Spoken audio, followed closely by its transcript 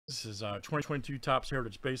This is 2022 Topps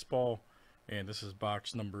Heritage Baseball, and this is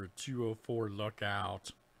box number 204. Look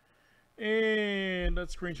out. And that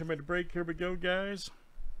screenshot made a break. Here we go, guys.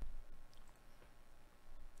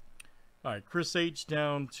 All right, Chris H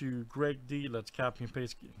down to Greg D. Let's copy and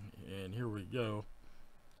paste, and here we go.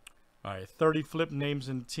 All right, 30 flip names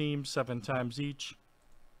and teams, 7 times each.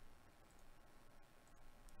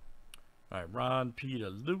 All right, Ron P. to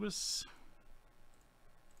Lewis.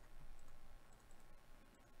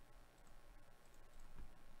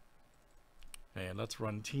 And let's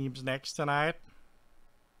run teams next tonight.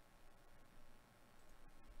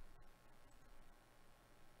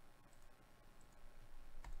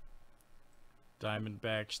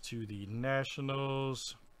 Diamondbacks to the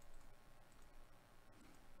Nationals.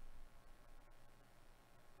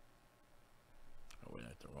 Oh, wait, I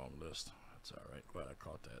had the wrong list. That's all right. Glad I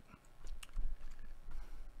caught that.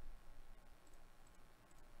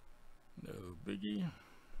 No biggie.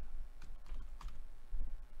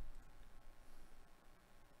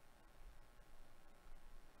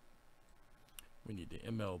 We need the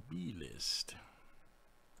MLB list.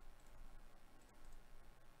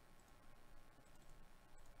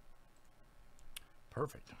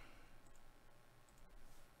 Perfect.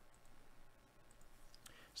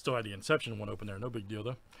 Still had the Inception one open there. No big deal,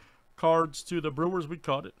 though. Cards to the Brewers. We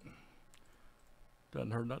caught it.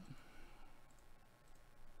 Doesn't hurt nothing.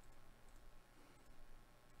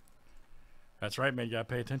 That's right, man. You gotta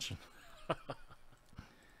pay attention.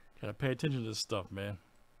 Gotta pay attention to this stuff, man.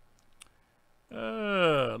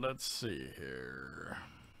 Let's see here.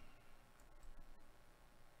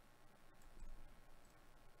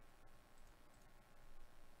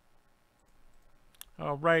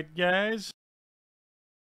 All right, guys.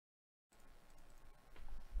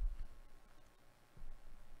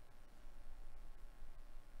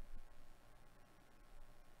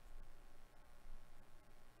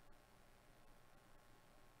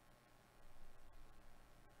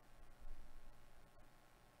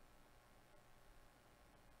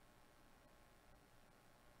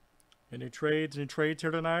 Any trades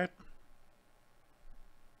here tonight?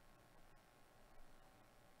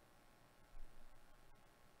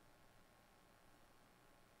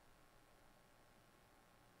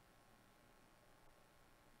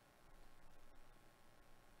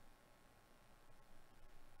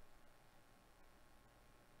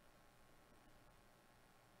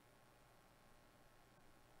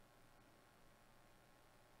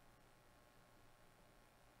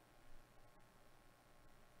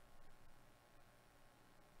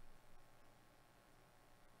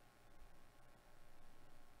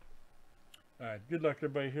 All right, good luck,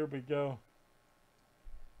 everybody. Here we go.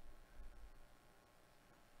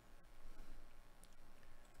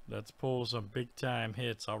 Let's pull some big time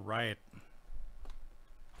hits. All right.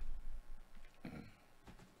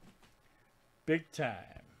 Big time.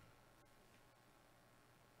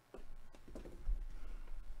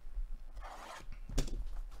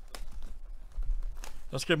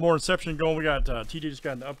 Let's get more Inception going. We got TJ just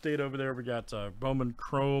got an update over there. We got Bowman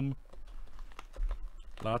Chrome.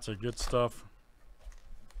 Lots of good stuff.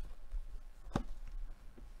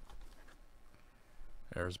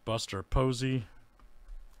 There's Buster Posey.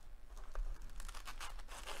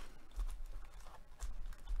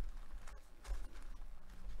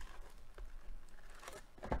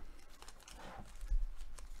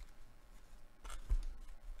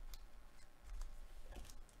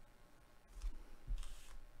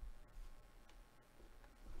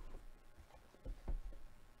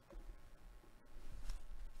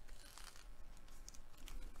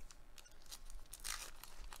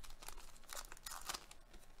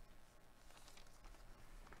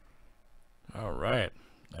 All right.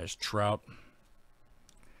 Nice Trout.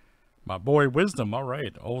 My boy Wisdom. All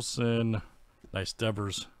right. Olsen. Nice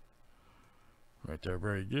Devers. Right there.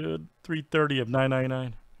 Very good. 330 of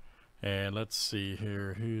 999. And let's see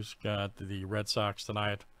here. Who's got the Red Sox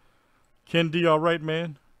tonight? Ken D. All right,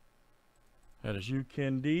 man. That is you,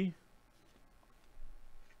 Ken D.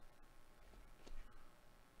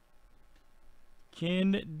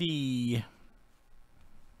 Ken D.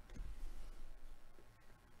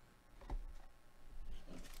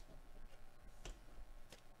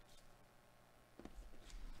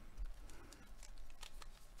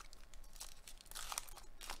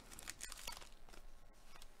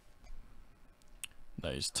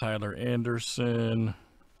 Nice Tyler Anderson,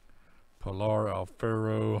 Pilar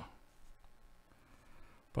Alfaro,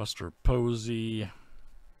 Buster Posey,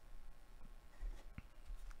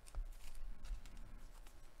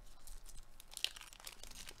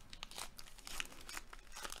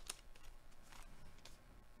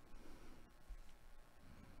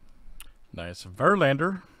 nice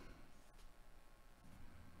Verlander,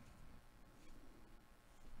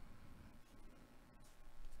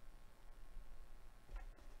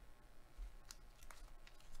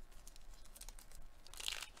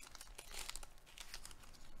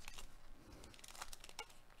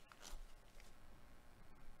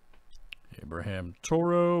 Abraham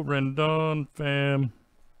Toro, Rendon, Pham.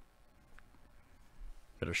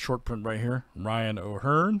 Got a short print right here. Ryan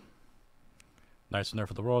O'Hearn. Nice in there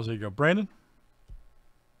for the Royals. There you go, Brandon.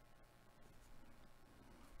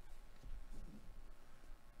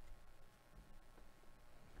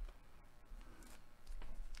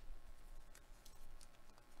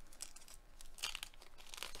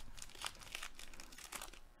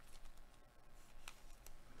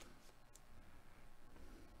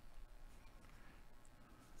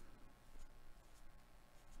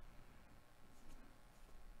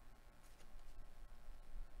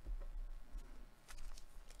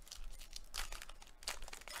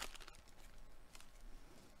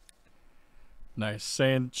 Nice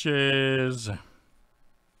Sanchez.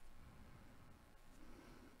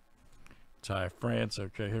 Ty France.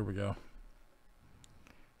 Okay, here we go.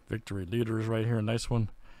 Victory leaders right here. Nice one.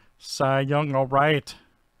 Cy Young. All right.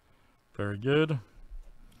 Very good.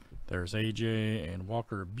 There's AJ and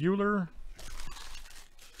Walker Buehler.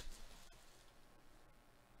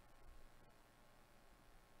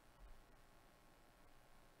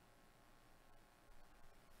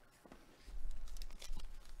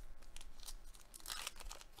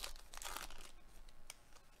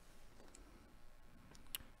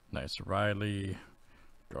 Nice Riley,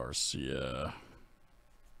 Garcia,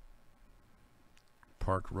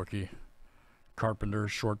 Park rookie, Carpenter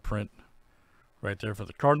short print right there for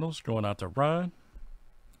the Cardinals. Going out to Ryan,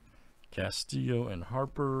 Castillo and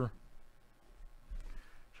Harper.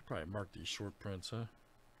 Should probably mark these short prints, huh?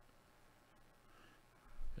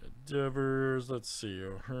 Devers, let's see,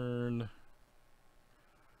 O'Hearn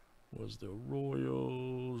was the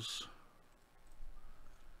Royals.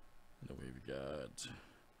 And then we've got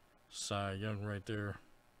Cy Young right there.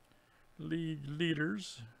 League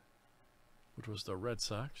leaders, which was the Red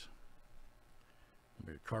Sox.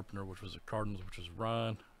 Maybe Carpenter, which was the Cardinals, which was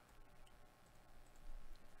Ron.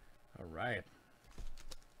 All right.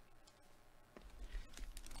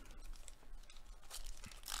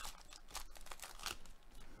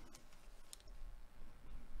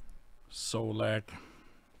 Solak.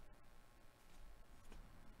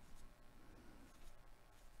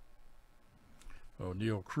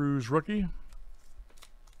 O'Neal Cruz rookie.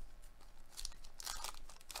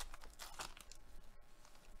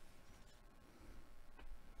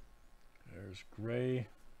 There's Gray.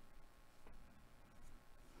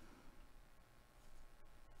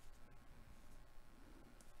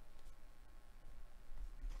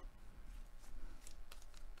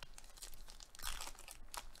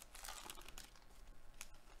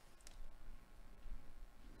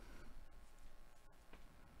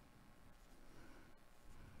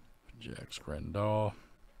 Jack Scrandall.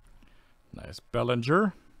 Nice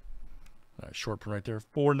Bellinger. Nice short print right there.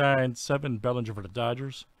 497 Bellinger for the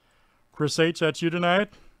Dodgers. Chris H, that's you tonight.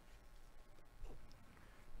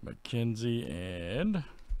 McKenzie and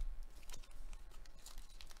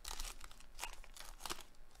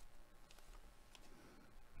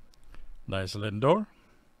nice Lindor.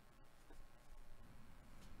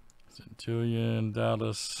 Centillion,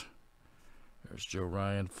 Dallas. There's Joe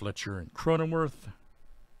Ryan, Fletcher, and Cronenworth.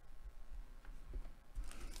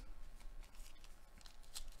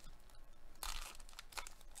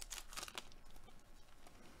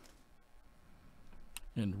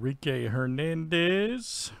 Enrique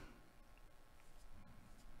Hernandez.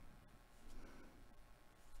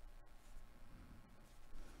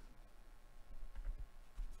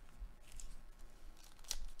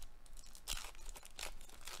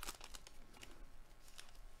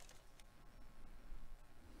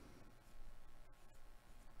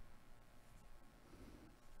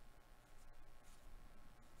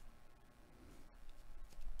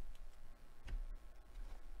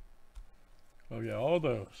 Oh yeah, all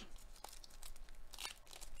those.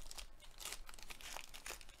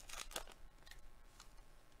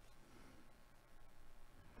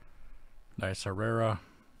 Nice Herrera.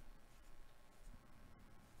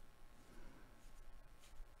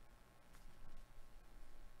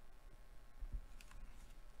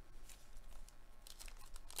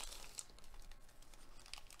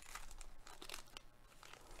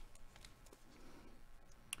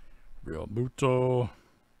 Real Muto.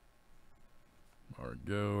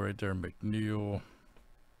 Margot right there, McNeil.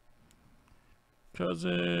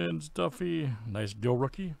 Cousins, Duffy. Nice Gill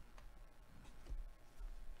rookie.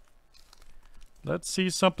 Let's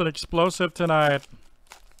see something explosive tonight.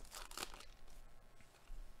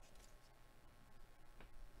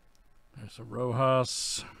 There's a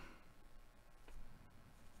Rojas.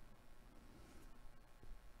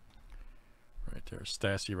 Right there,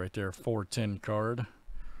 Stassi right there, 410 card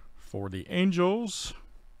for the Angels.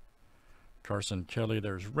 Carson Kelly,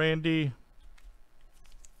 there's Randy.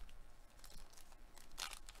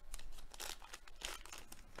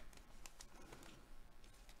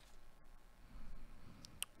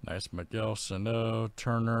 Nice Miguel Sano,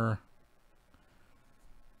 Turner.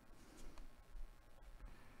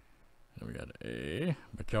 And we got a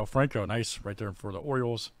Miguel Franco. Nice right there for the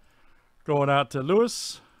Orioles. Going out to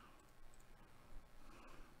Lewis.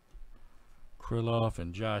 Krylov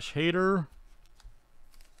and Josh Hader.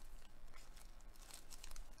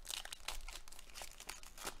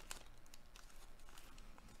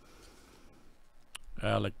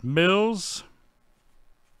 Alec Mills.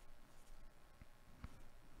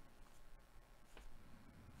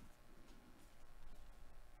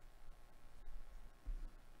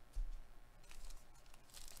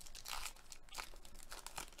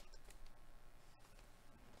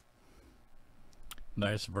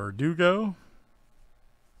 Nice Verdugo.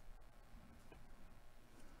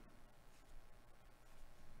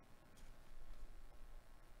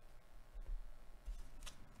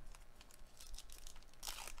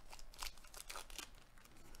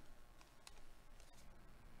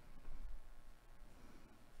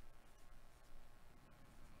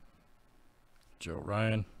 Joe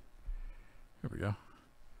Ryan. Here we go.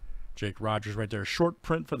 Jake Rogers right there. Short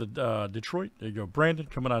print for the Detroit. There you go. Brandon,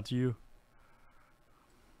 coming out to you.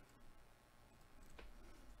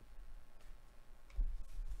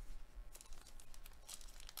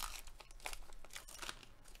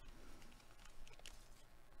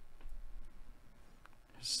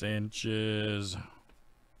 Sanchez.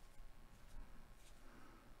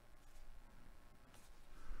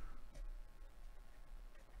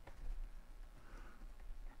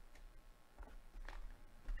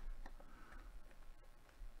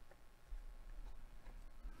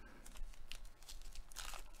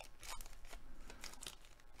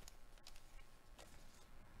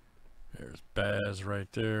 There's Baz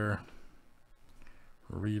right there.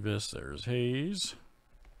 Rivas, there's Hayes.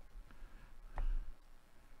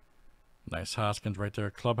 Nice Hoskins right there.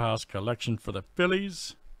 Clubhouse collection for the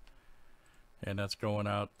Phillies. And that's going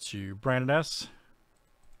out to Brandon S.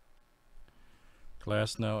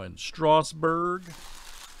 Glasnow and Strasburg.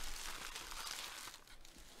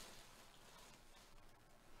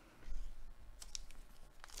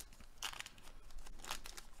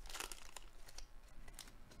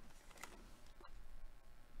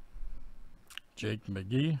 Jake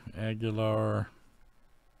McGee, Aguilar,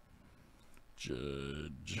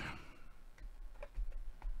 Judge.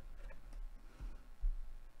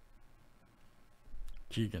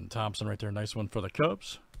 Keegan Thompson right there. Nice one for the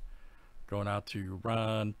Cubs. Going out to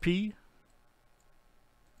Ron P.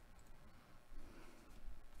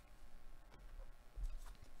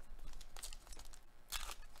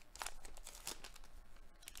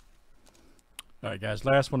 All right, guys.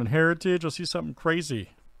 Last one in Heritage. You'll see something crazy.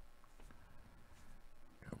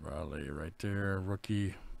 Raleigh right there.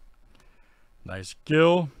 Rookie. Nice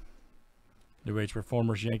Gill. New Age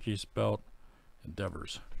Performers, Yankees, Belt, and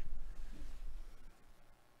Devers.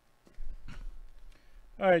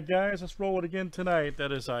 All right, guys, let's roll it again tonight.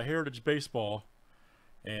 That is Heritage Baseball,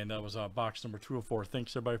 and that was box number 204.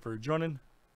 Thanks, everybody, for joining.